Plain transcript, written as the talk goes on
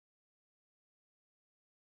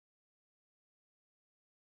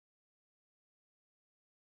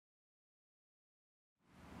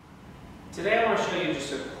Today I want to show you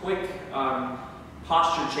just a quick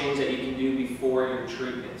posture change that you can do before your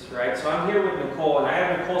treatments, right? So I'm here with Nicole, and I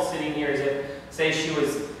have Nicole sitting here as if, say she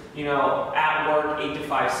was, at work 8 to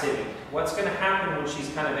 5 sitting. What's going to happen when she's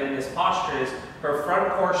kind of in this posture is her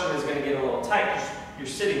front portion is going to get a little tight because you're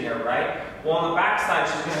sitting there, right? Well, on the back side,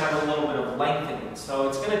 she's going to have a little bit of lengthening. So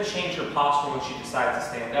it's going to change her posture when she decides to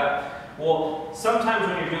stand up. Well, sometimes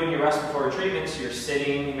when you're doing your respiratory treatments, you're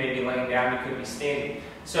sitting, you may be laying down, you could be standing.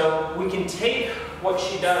 So we can take what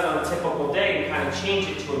she does on a typical day and kind of change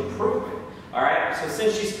it to improvement. All right, so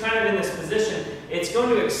since she's kind of in this position, it's going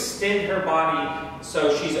to extend her body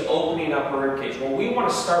so she's opening up her ribcage. Well, we want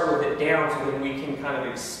to start with it down so that we can kind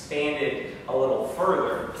of expand it a little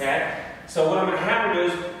further, okay? So what I'm going to have her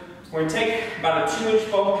do is we're going to take about a 2-inch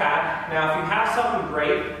foam pad. Now, if you have something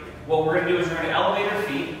great, what we're going to do is we're going to elevate her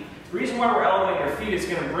feet. The reason why we're elevating her feet is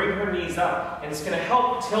going to bring her knees up, and it's going to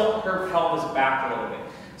help tilt her pelvis back a little bit.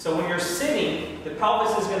 So when you're sitting, the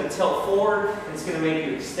pelvis is going to tilt forward, and it's going to make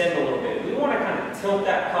you extend a little bit. We want to kind of tilt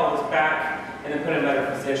that pelvis back and then put it in a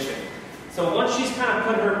better position. So once she's kind of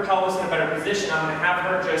put her pelvis in a better position, I'm going to have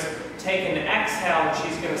her just take an exhale, and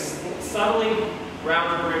she's going to subtly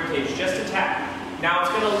round her ribcage, just a tap. Now it's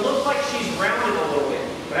going to look like she's rounded a little bit,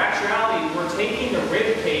 but in actuality, we're taking the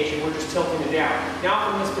ribcage and we're just tilting it down. Now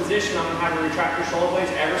from this position, I'm going to have her retract her shoulder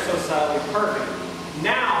blades ever so subtly, perfect.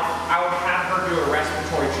 Now, I would have her do a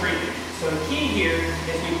respiratory treatment. So the key here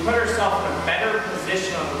is we put ourselves in a better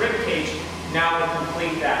position on the rib cage now to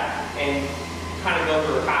complete that and kind of go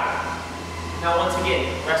through a pattern. Now once again,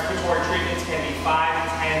 respiratory treatments can be 5,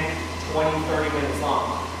 10, 20, 30 minutes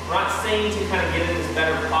long. We're not saying to kind of get in this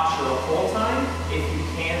better posture the whole time. If you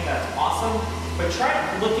can, that's awesome. But try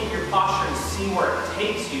to look at your posture and see where it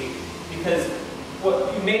takes you, because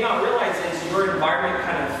what you may not realize is your environment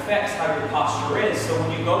kind of affects how your posture is. So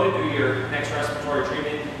when you go to do your next respiratory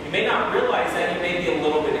treatment, you may not realize that you may be a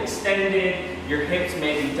little bit extended, your hips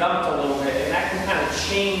may be dumped a little bit, and that can kind of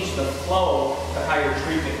change the flow of how your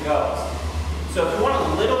treatment goes. So if you want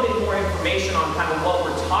a little bit more information on kind of what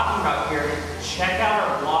we're talking about here, check out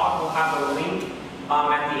our blog. We'll have a link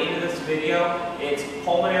at the end of this video. It's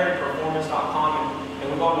pulmonaryperformance.com, and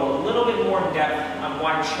we'll go into a little bit more in depth on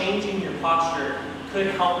why changing your posture could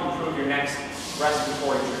help improve your next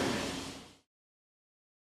respiratory treatment.